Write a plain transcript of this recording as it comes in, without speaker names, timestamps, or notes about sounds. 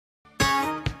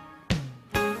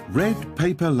Red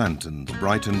paper lanterns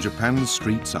brighten Japan's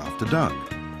streets after dark.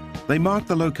 They mark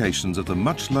the locations of the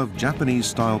much-loved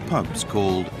Japanese-style pubs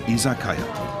called Izakaya.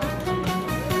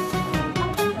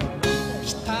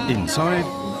 Inside,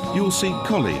 you'll see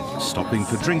colleagues stopping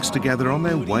for drinks together on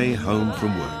their way home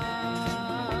from work.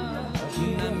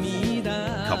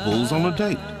 Couples on a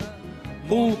date.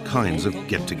 All kinds of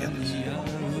get-togethers.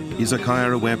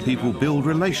 Izakaya are where people build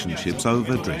relationships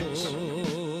over drinks.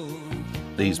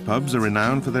 These pubs are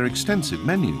renowned for their extensive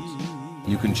menus.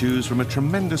 You can choose from a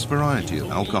tremendous variety of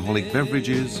alcoholic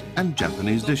beverages and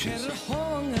Japanese dishes.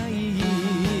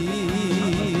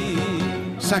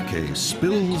 Sake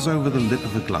spills over the lip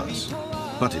of a glass,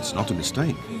 but it's not a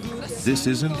mistake. This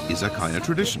is an Izakaya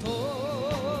tradition.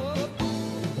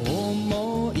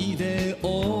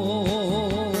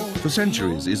 For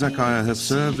centuries, Izakaya has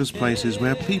served as places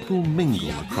where people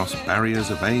mingle across barriers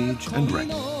of age and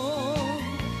rank.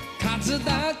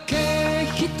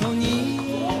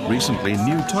 Recently,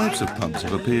 new types of pubs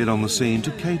have appeared on the scene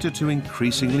to cater to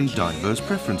increasingly diverse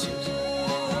preferences.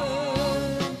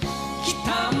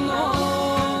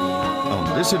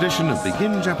 On this edition of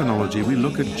Begin Japanology, we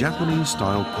look at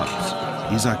Japanese-style pubs,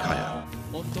 Izakaya.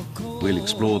 We'll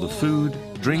explore the food,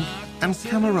 drink and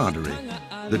camaraderie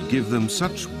that give them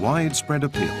such widespread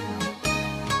appeal.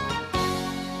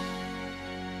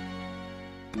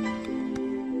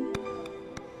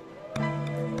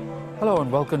 Hello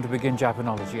and welcome to Begin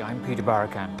Japanology. I'm Peter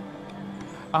Barakan.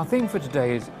 Our theme for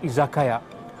today is Izakaya,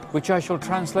 which I shall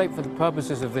translate for the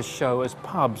purposes of this show as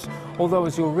pubs, although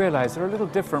as you'll realize they're a little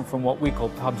different from what we call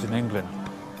pubs in England.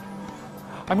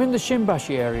 I'm in the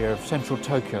Shimbashi area of central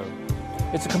Tokyo.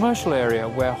 It's a commercial area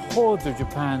where hordes of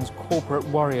Japan's corporate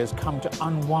warriors come to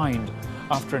unwind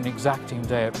after an exacting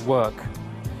day at work.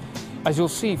 As you'll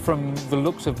see from the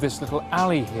looks of this little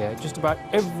alley here, just about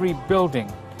every building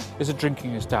is a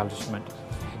drinking establishment.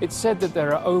 It's said that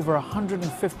there are over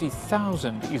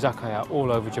 150,000 izakaya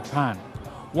all over Japan.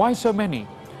 Why so many?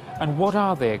 And what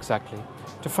are they exactly?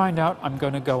 To find out, I'm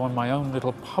going to go on my own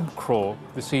little pub crawl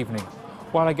this evening.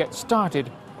 While I get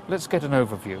started, let's get an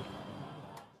overview.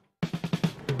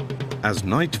 As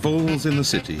night falls in the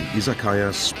city,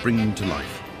 Izakaya spring to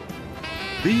life.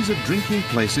 These are drinking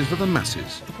places for the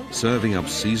masses, serving up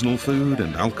seasonal food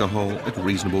and alcohol at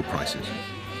reasonable prices.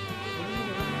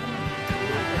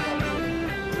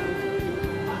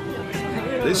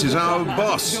 This is our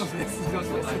boss.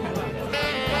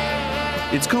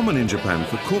 It's common in Japan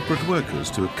for corporate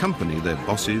workers to accompany their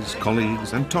bosses,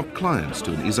 colleagues and top clients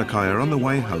to an izakaya on the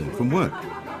way home from work.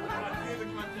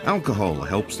 Alcohol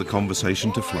helps the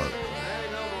conversation to flow.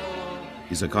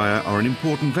 Izakaya are an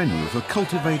important venue for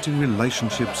cultivating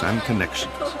relationships and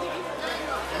connections.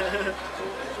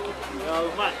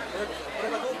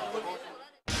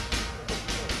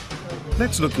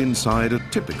 Let's look inside a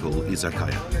typical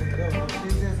izakaya.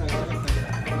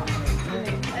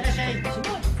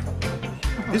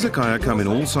 Izakaya come in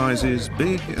all sizes,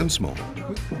 big and small.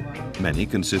 Many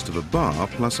consist of a bar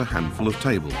plus a handful of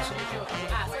tables.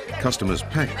 Customers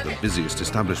pack the busiest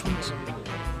establishments.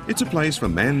 It's a place for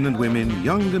men and women,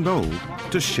 young and old,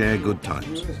 to share good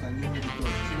times.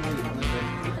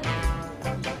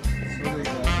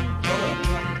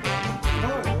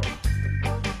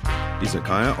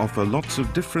 Izakaya offer lots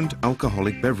of different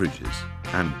alcoholic beverages,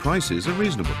 and prices are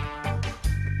reasonable.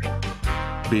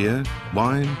 Beer,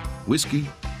 wine, whiskey,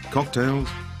 cocktails,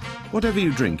 whatever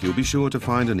you drink, you'll be sure to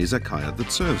find an izakaya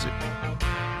that serves it.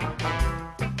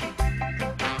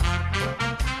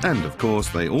 And of course,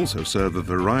 they also serve a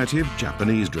variety of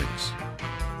Japanese drinks.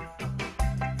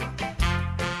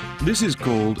 This is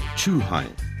called chuhai,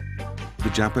 the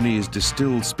Japanese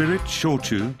distilled spirit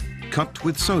shochu cut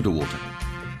with soda water.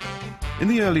 In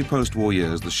the early post-war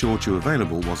years, the shochu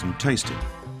available wasn't tasty.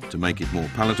 To make it more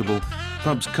palatable,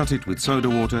 pubs cut it with soda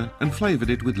water and flavoured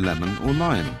it with lemon or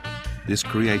lime. This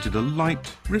created a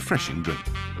light, refreshing drink.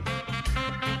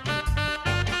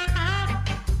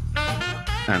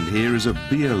 And here is a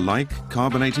beer-like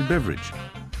carbonated beverage.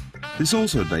 This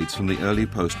also dates from the early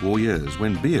post-war years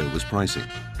when beer was pricey.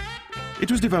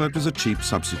 It was developed as a cheap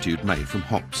substitute made from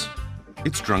hops.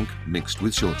 It's drunk mixed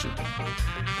with shochu.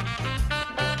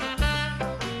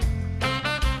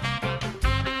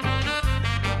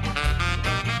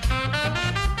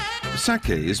 Sake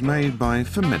is made by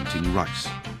fermenting rice.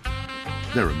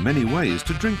 There are many ways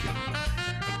to drink it.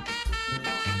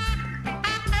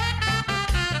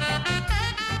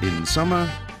 In summer,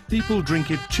 people drink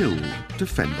it chilled to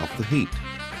fend off the heat.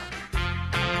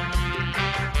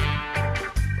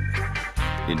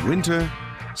 In winter,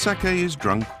 sake is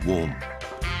drunk warm.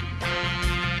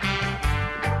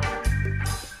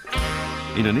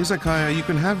 In an izakaya, you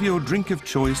can have your drink of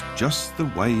choice just the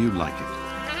way you like it.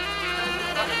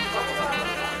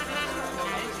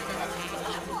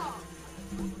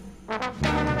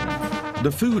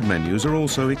 The food menus are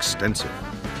also extensive.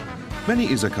 Many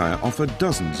izakaya offer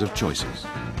dozens of choices.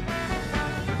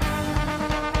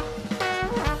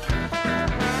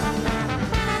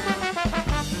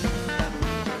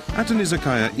 At an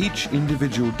izakaya, each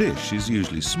individual dish is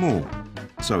usually small,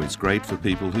 so it's great for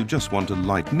people who just want a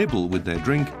light nibble with their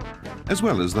drink, as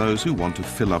well as those who want to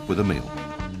fill up with a meal.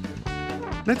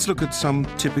 Let's look at some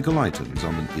typical items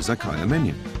on an izakaya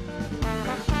menu.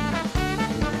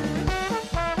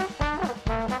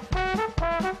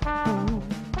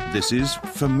 This is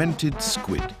fermented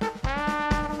squid.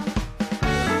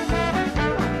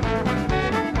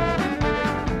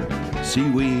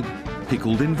 Seaweed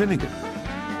pickled in vinegar.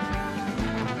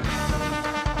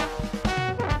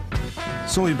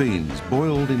 Soybeans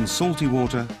boiled in salty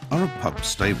water are a pub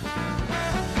staple.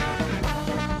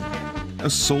 A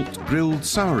salt-grilled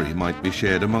sauri might be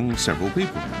shared among several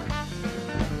people.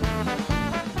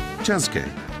 Chazke,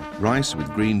 rice with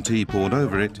green tea poured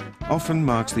over it, often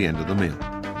marks the end of the meal.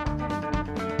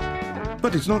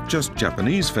 But it's not just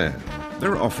Japanese fare.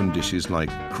 There are often dishes like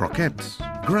croquettes,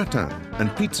 gratin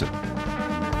and pizza.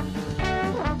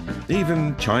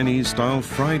 Even Chinese-style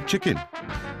fried chicken.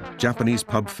 Japanese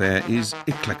pub fare is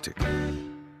eclectic.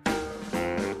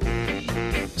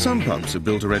 Some pubs have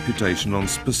built a reputation on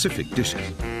specific dishes.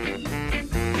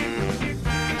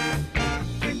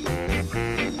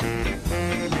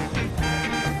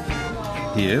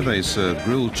 Here they serve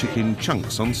grilled chicken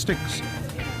chunks on sticks.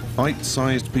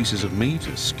 Bite-sized pieces of meat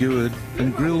are skewered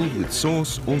and grilled with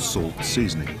sauce or salt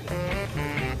seasoning.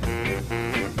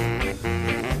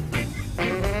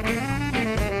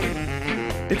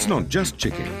 It's not just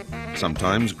chicken.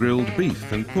 Sometimes grilled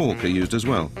beef and pork are used as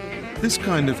well. This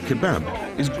kind of kebab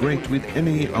is great with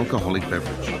any alcoholic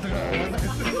beverage.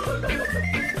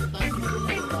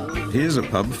 Here's a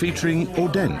pub featuring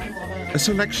oden, a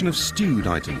selection of stewed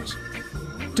items.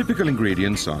 Typical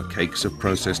ingredients are cakes of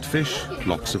processed fish,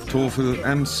 blocks of tofu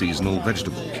and seasonal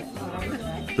vegetables.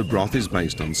 The broth is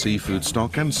based on seafood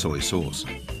stock and soy sauce.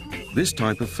 This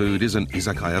type of food is an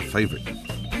izakaya favorite.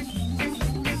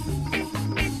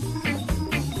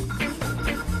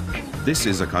 This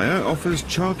izakaya offers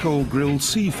charcoal grilled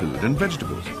seafood and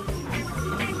vegetables.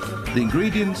 The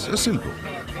ingredients are simple,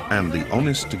 and the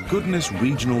honest-to-goodness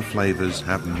regional flavors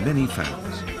have many fans.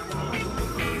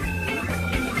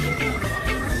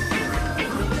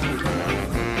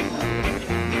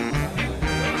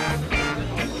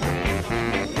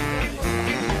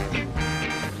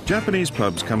 Japanese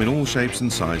pubs come in all shapes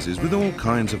and sizes with all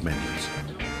kinds of menus.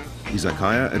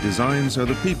 Izakaya are designed so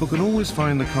that people can always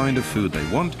find the kind of food they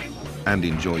want and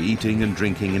enjoy eating and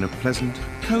drinking in a pleasant,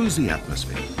 cozy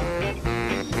atmosphere.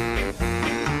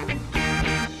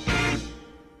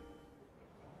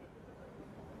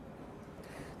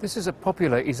 This is a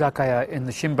popular izakaya in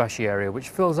the Shimbashi area, which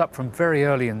fills up from very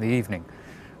early in the evening.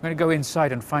 I'm going to go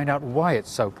inside and find out why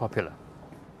it's so popular.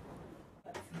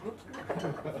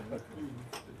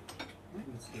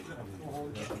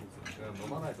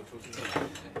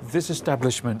 This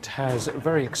establishment has a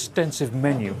very extensive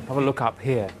menu. Have a look up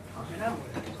here.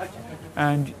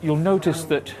 And you'll notice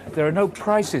that there are no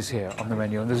prices here on the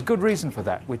menu, and there's a good reason for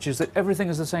that, which is that everything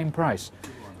is the same price.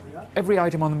 Every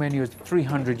item on the menu is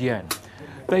 300 yen.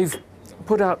 They've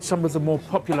put out some of the more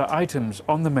popular items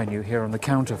on the menu here on the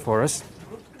counter for us.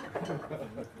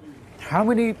 How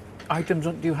many items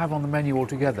do you have on the menu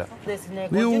altogether?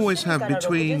 We always have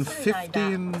between 50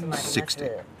 and 60.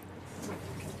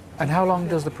 And how long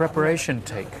does the preparation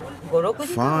take?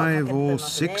 5 or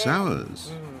 6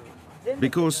 hours.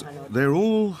 Because they're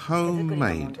all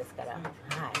homemade.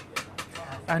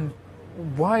 And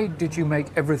why did you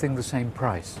make everything the same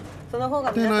price?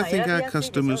 Then I think our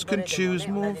customers can choose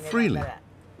more freely.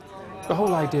 The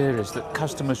whole idea is that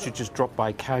customers should just drop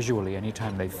by casually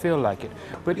anytime they feel like it.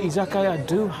 But izakaya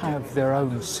do have their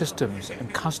own systems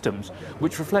and customs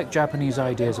which reflect Japanese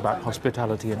ideas about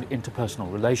hospitality and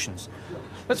interpersonal relations.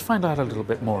 Let's find out a little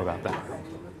bit more about that.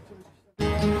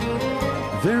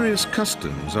 Various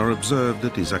customs are observed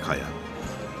at izakaya.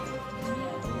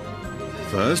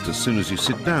 First, as soon as you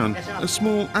sit down, a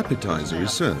small appetizer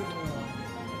is served.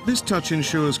 This touch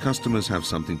ensures customers have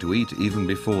something to eat even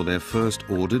before their first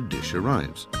ordered dish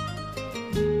arrives.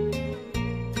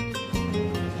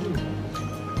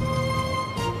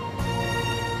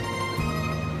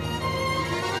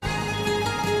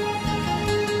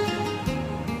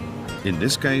 In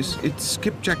this case, it's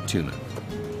skipjack tuna.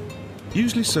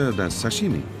 Usually served as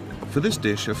sashimi, for this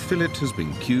dish a fillet has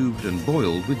been cubed and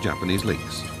boiled with Japanese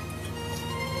leeks.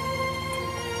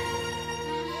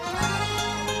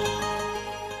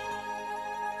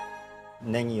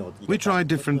 We tried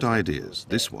different ideas.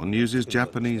 This one uses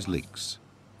Japanese leeks.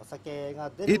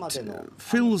 It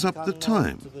fills up the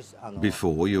time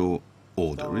before your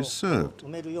order is served.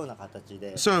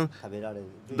 So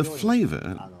the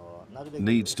flavour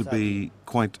needs to be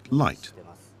quite light.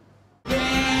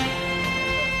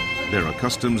 There are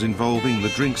customs involving the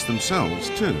drinks themselves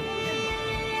too.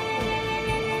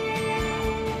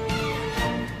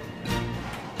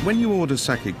 When you order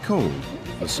sake cold,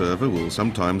 the server will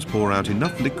sometimes pour out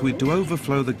enough liquid to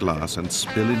overflow the glass and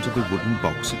spill into the wooden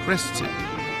box it rests in.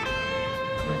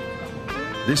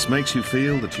 This makes you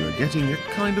feel that you are getting a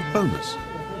kind of bonus.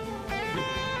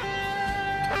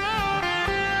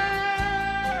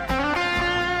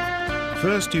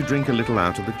 First, you drink a little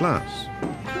out of the glass.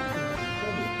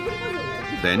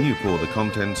 Then you pour the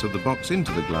contents of the box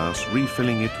into the glass,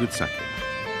 refilling it with sake.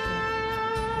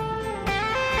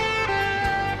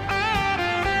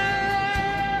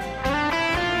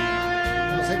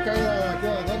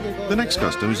 The next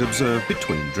custom is observed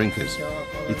between drinkers.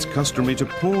 It's customary to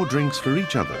pour drinks for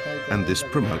each other, and this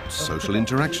promotes social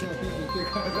interaction.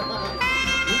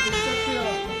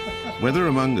 Whether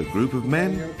among a group of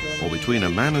men or between a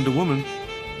man and a woman,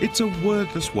 it's a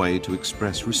wordless way to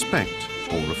express respect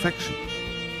or affection.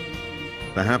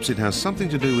 Perhaps it has something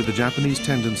to do with the Japanese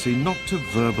tendency not to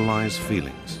verbalize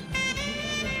feelings.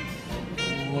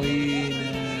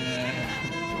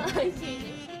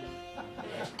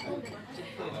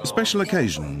 Special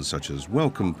occasions such as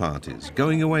welcome parties,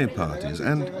 going away parties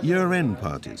and year-end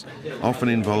parties often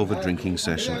involve a drinking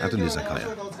session at an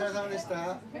izakaya.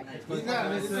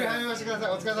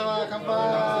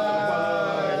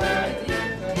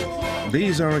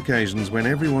 These are occasions when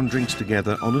everyone drinks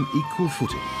together on an equal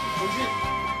footing.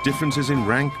 Differences in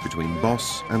rank between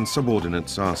boss and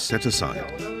subordinates are set aside.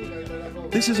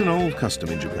 This is an old custom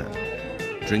in Japan.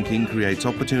 Drinking creates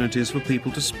opportunities for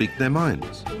people to speak their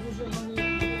minds.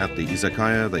 At the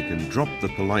izakaya, they can drop the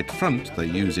polite front they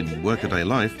use in workaday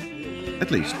life,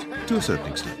 at least to a certain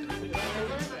extent.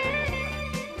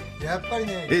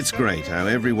 It's great how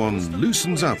everyone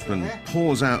loosens up and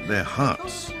pours out their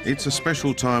hearts. It's a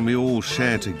special time we all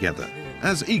share together,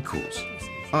 as equals.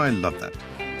 I love that.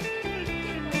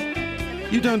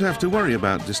 You don't have to worry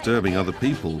about disturbing other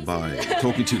people by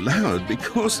talking too loud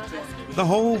because the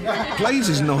whole place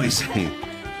is noisy.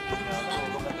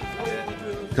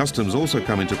 Customs also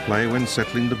come into play when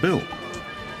settling the bill.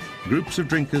 Groups of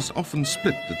drinkers often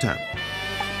split the tab.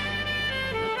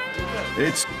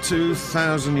 It's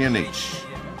 2,000 yen each.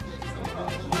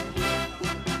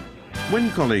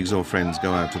 When colleagues or friends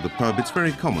go out to the pub, it's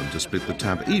very common to split the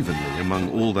tab evenly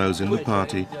among all those in the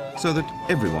party so that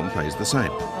everyone pays the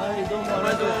same.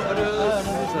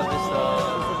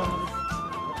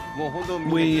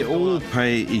 We all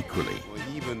pay equally.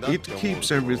 It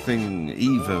keeps everything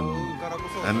even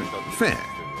and fair.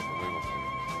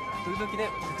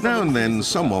 Now and then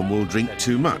someone will drink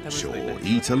too much or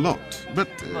eat a lot, but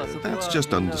that's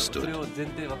just understood.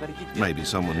 Maybe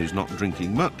someone who's not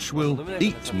drinking much will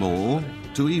eat more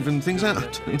to even things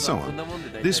out, and so on.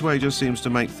 This way just seems to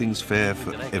make things fair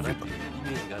for everybody.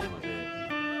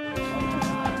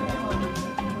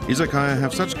 Izakaya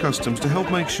have such customs to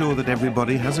help make sure that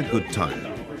everybody has a good time.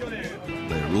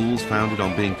 They're rules founded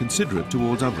on being considerate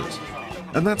towards others.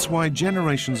 And that's why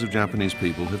generations of Japanese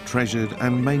people have treasured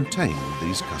and maintained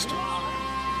these customs.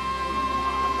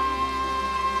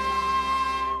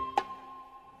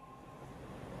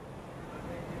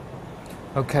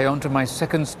 Okay, on to my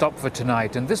second stop for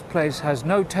tonight, and this place has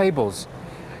no tables.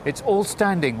 It's all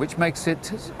standing, which makes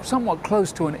it somewhat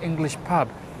close to an English pub.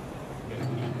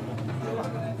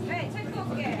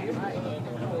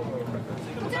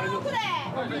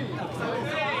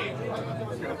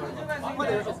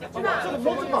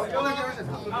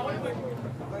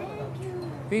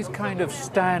 These kind of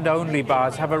stand-only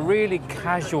bars have a really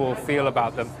casual feel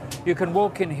about them. You can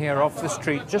walk in here off the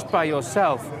street just by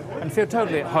yourself and feel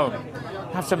totally at home.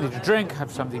 Have something to drink, have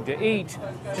something to eat,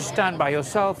 just stand by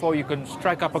yourself, or you can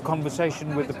strike up a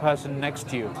conversation with the person next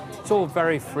to you. It's all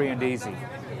very free and easy.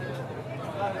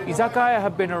 Izakaya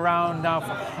have been around now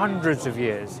for hundreds of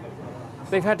years.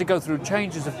 They've had to go through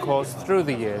changes, of course, through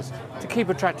the years to keep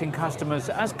attracting customers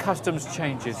as customs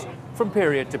changes from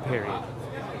period to period.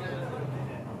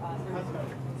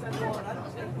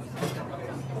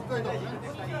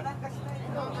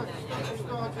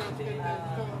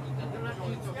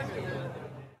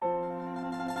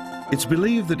 It's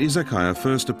believed that izakaya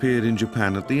first appeared in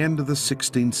Japan at the end of the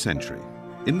 16th century,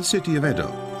 in the city of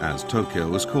Edo, as Tokyo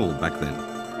was called back then.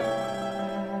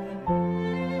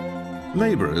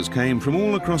 Labourers came from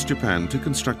all across Japan to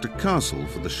construct a castle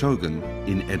for the shogun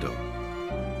in Edo.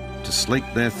 To To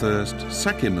slake their thirst,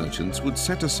 sake merchants would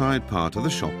set aside part of the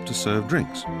shop to serve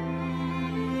drinks.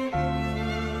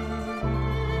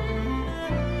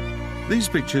 These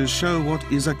pictures show what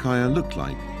izakaya looked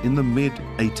like in the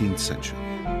mid-18th century.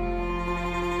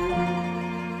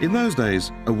 In those days,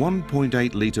 a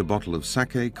 1.8-litre bottle of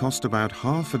sake cost about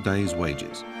half a day's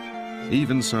wages.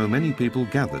 Even so, many people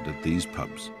gathered at these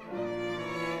pubs.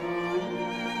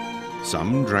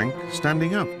 Some drank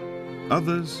standing up,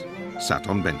 others sat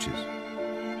on benches.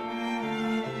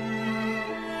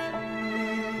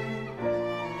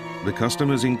 The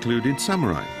customers included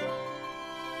samurai.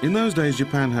 In those days,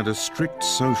 Japan had a strict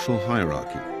social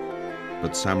hierarchy,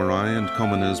 but samurai and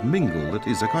commoners mingled at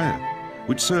izakaya,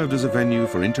 which served as a venue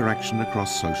for interaction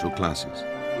across social classes.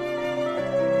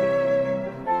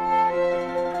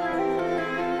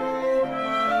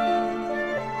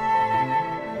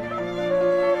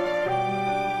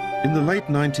 In the late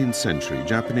 19th century,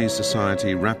 Japanese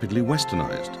society rapidly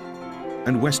westernized,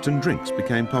 and Western drinks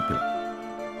became popular.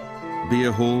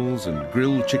 Beer halls and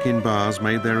grilled chicken bars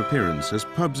made their appearance as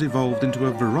pubs evolved into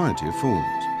a variety of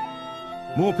forms.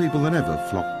 More people than ever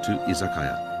flocked to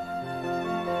izakaya.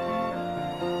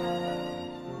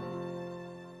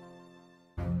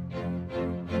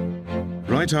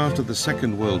 Right after the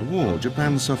Second World War,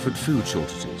 Japan suffered food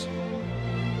shortages.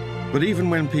 But even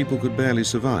when people could barely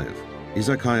survive,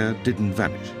 izakaya didn't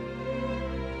vanish.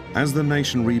 As the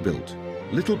nation rebuilt,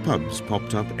 little pubs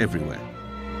popped up everywhere.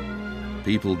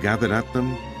 People gathered at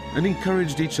them and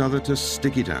encouraged each other to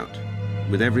stick it out,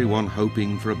 with everyone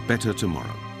hoping for a better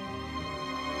tomorrow.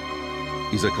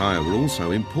 Izakaya were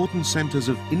also important centers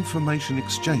of information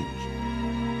exchange.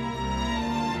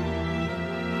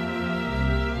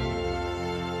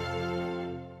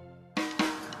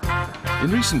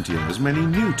 In recent years, many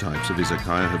new types of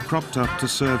izakaya have cropped up to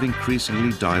serve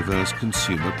increasingly diverse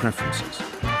consumer preferences.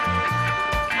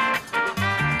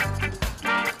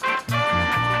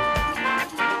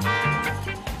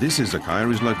 This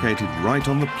izakaya is located right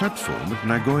on the platform at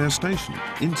Nagoya Station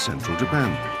in central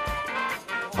Japan.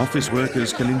 Office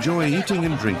workers can enjoy eating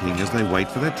and drinking as they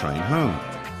wait for their train home.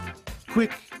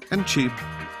 Quick and cheap,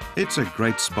 it's a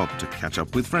great spot to catch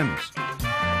up with friends.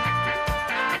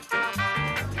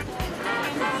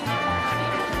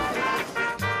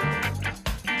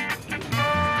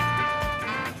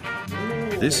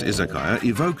 This izakaya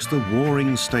evokes the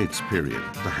Warring States period,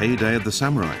 the heyday of the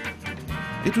samurai.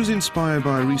 It was inspired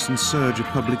by a recent surge of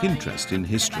public interest in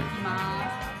history.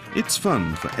 It's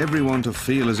fun for everyone to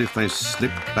feel as if they've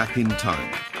slipped back in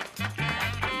time.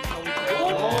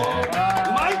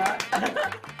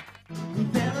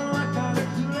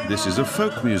 This is a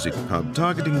folk music pub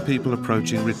targeting people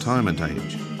approaching retirement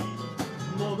age.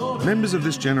 Members of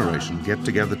this generation get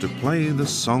together to play the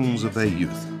songs of their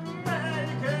youth.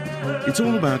 It's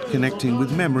all about connecting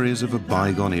with memories of a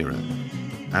bygone era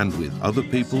and with other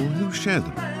people who share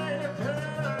them.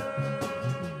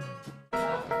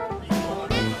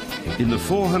 In the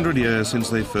 400 years since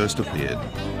they first appeared,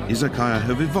 izakaya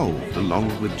have evolved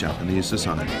along with Japanese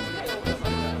society.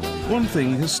 One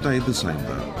thing has stayed the same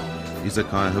though.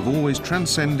 Izakaya have always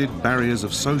transcended barriers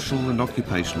of social and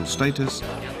occupational status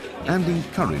and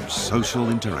encouraged social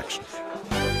interaction.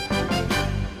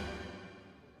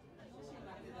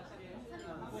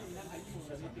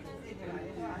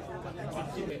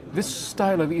 This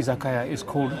style of izakaya is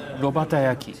called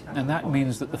robatayaki, and that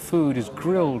means that the food is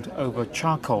grilled over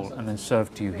charcoal and then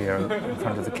served to you here in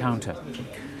front of the counter.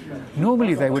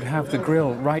 Normally they would have the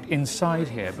grill right inside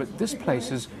here, but this place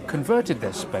has converted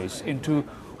their space into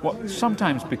what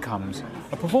sometimes becomes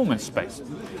a performance space.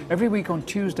 Every week on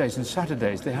Tuesdays and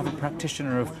Saturdays they have a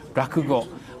practitioner of rakugo,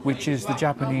 which is the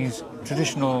Japanese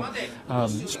traditional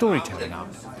storytelling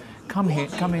art. Come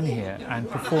in here and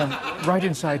perform right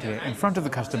inside here in front of the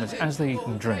customers as they eat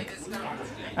and drink.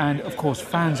 And of course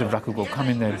fans of rakugo come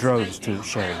in their droves to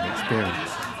share in the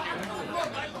experience.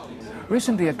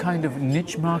 Recently a kind of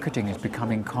niche marketing is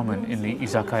becoming common in the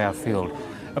izakaya field,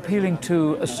 appealing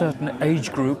to a certain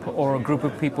age group or a group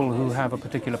of people who have a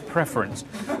particular preference.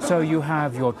 So you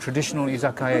have your traditional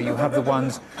izakaya, you have the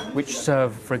ones which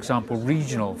serve, for example,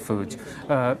 regional foods.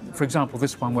 For example,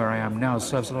 this one where I am now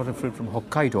serves a lot of food from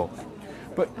Hokkaido.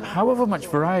 But however much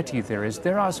variety there is,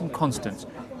 there are some constants.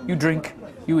 You drink,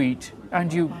 you eat,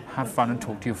 and you have fun and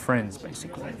talk to your friends,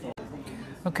 basically.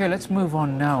 Okay, let's move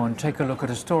on now and take a look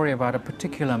at a story about a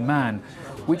particular man,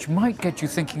 which might get you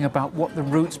thinking about what the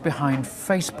roots behind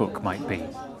Facebook might be.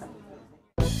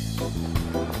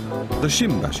 The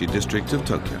Shimbashi district of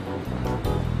Tokyo.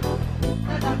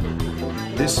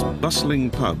 This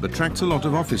bustling pub attracts a lot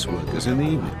of office workers in the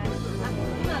evening.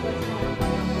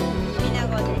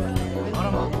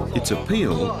 its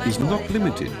appeal is not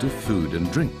limited to food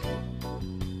and drink.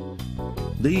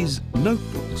 These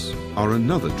notebooks are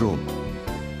another draw.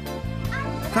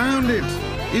 Found it!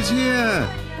 It's here!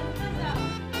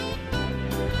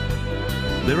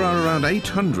 There are around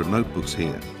 800 notebooks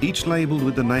here, each labelled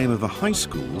with the name of a high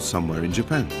school somewhere in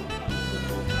Japan.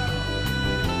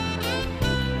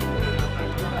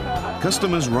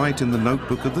 Customers write in the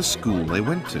notebook of the school they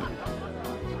went to.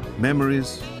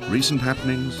 Memories, recent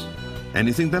happenings,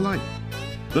 anything they like.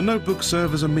 The notebooks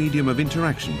serve as a medium of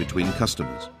interaction between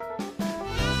customers.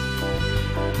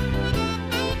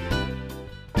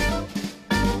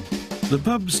 The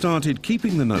pub started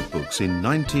keeping the notebooks in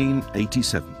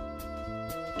 1987.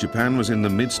 Japan was in the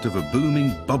midst of a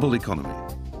booming bubble economy.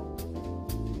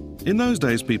 In those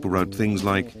days, people wrote things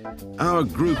like, "Our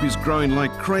group is growing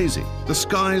like crazy. The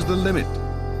sky's the limit."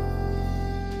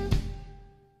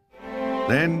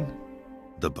 Then,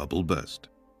 the bubble burst.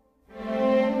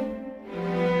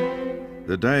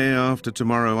 The day after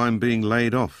tomorrow, I'm being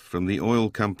laid off from the oil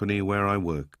company where I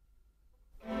work.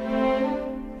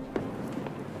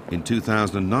 In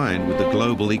 2009, with the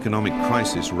global economic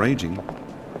crisis raging,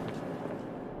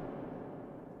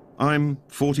 I'm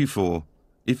 44.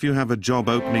 If you have a job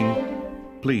opening,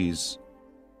 please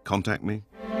contact me.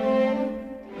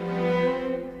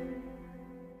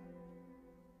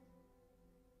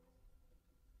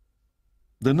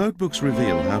 The notebooks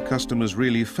reveal how customers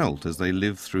really felt as they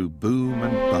lived through boom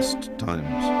and bust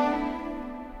times.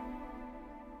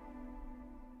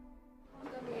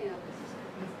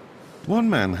 One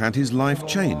man had his life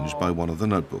changed by one of the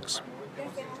notebooks.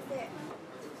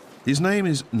 His name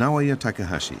is Naoya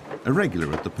Takahashi, a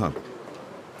regular at the pub.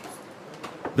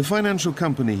 The financial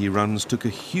company he runs took a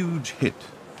huge hit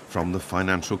from the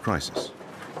financial crisis.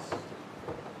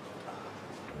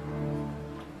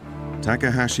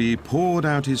 Takahashi poured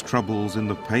out his troubles in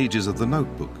the pages of the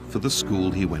notebook for the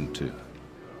school he went to,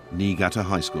 Niigata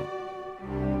High School.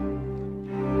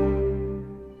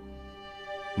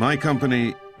 "My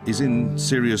company is in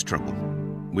serious trouble.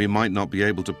 We might not be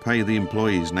able to pay the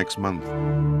employees next month.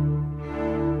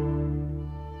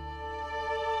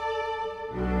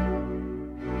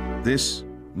 This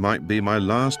might be my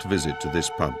last visit to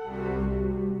this pub."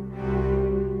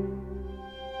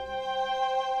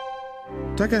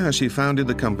 Takahashi founded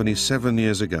the company 7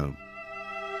 years ago.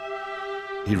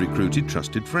 He recruited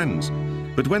trusted friends,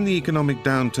 but when the economic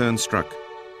downturn struck,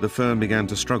 the firm began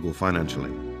to struggle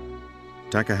financially.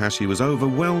 Takahashi was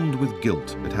overwhelmed with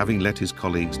guilt at having let his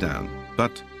colleagues down,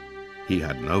 but he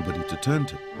had nobody to turn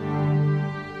to.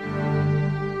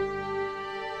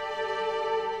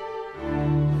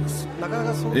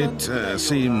 It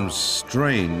seems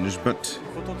strange, but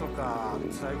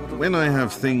when I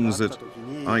have things that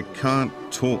I can't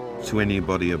talk to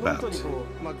anybody about,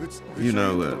 you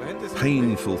know,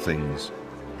 painful things,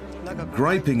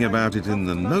 griping about it in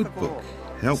the notebook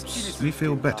helps me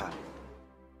feel better.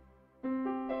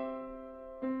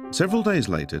 Several days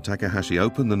later, Takahashi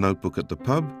opened the notebook at the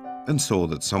pub and saw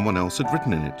that someone else had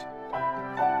written in it.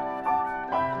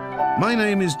 "My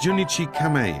name is Junichi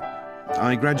Kamei.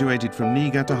 I graduated from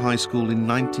Niigata High School in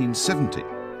 1970.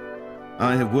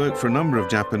 I have worked for a number of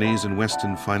Japanese and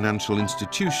Western financial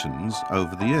institutions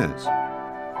over the years.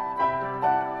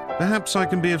 Perhaps I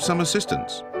can be of some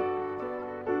assistance.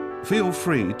 Feel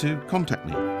free to contact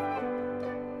me."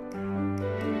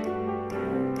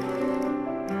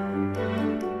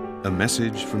 A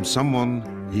message from someone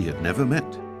he had never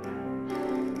met.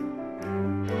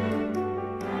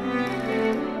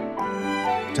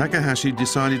 Takahashi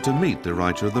decided to meet the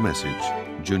writer of the message,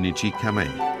 Junichi Kamei.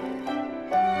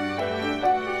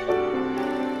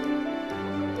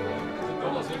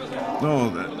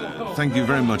 "Oh, thank you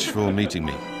very much for meeting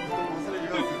me."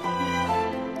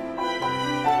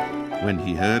 When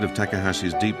he heard of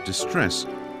Takahashi's deep distress,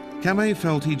 Kamei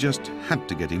felt he just had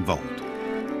to get involved.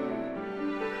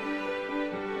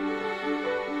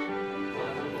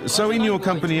 "So in your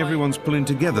company everyone's pulling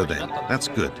together then? That's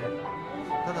good."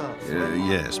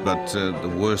 Yes, but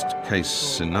the worst case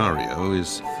scenario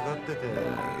is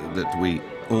that we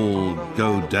all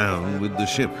go down with the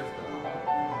ship.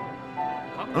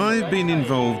 I've been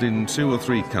involved in 2 or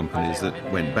 3 companies that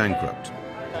went bankrupt.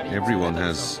 Everyone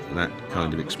has that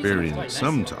kind of experience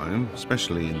sometime,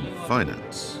 especially in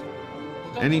finance.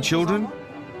 Any children?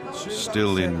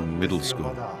 Still in middle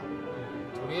school.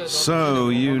 So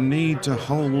you need to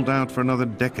hold out for another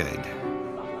decade.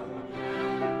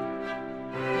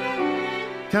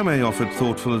 Kamei offered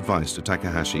thoughtful advice to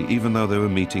Takahashi, even though they were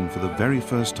meeting for the very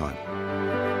first time.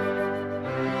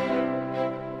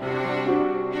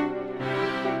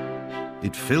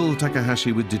 It filled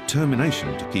Takahashi with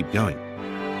determination to keep going.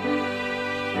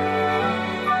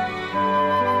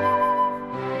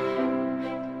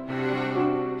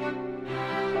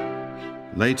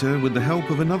 Later, with the help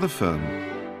of another firm,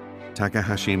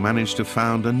 Takahashi managed to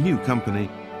found a new company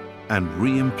and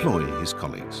re-employ his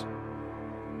colleagues.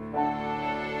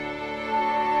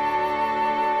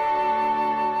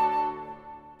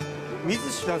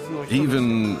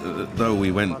 Even though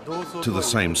we went to the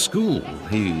same school,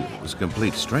 he was a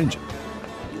complete stranger.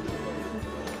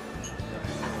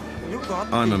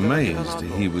 I'm amazed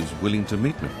he was willing to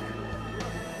meet me.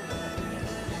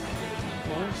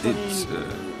 It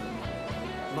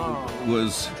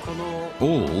was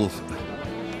all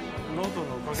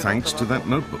thanks to that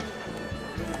notebook.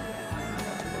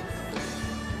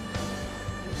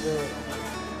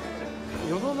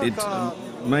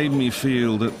 It made me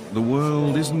feel that the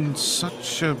world isn't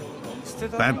such a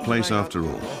bad place after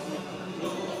all.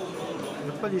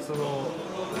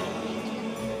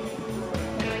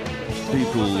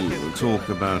 People talk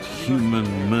about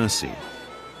human mercy.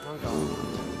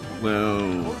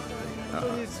 Well,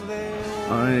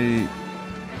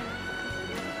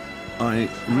 I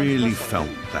really felt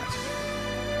that.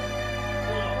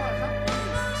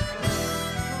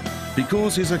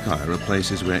 Because izakaya are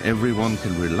places where everyone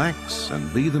can relax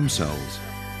and be themselves,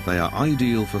 they are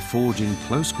ideal for forging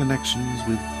close connections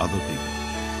with other people.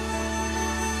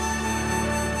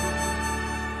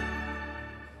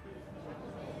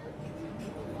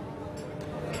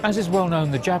 As is well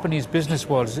known, the Japanese business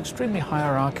world is extremely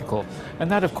hierarchical, and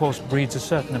that of course breeds a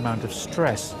certain amount of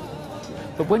stress.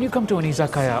 But when you come to an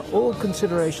izakaya, all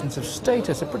considerations of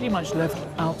status are pretty much left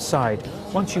outside.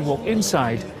 Once you walk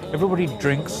inside, everybody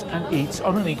drinks and eats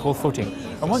on an equal footing.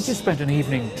 And once you've spent an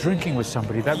evening drinking with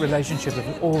somebody, that relationship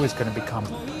is always going to become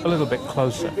a little bit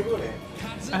closer.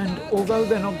 And although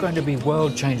they're not going to be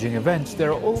world-changing events,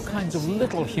 there are all kinds of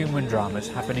little human dramas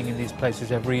happening in these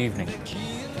places every evening.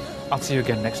 I'll see you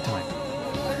again next time.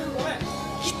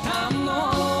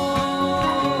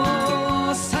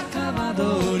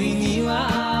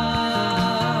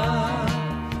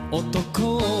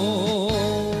男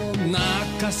を泣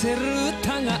かせる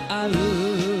歌がある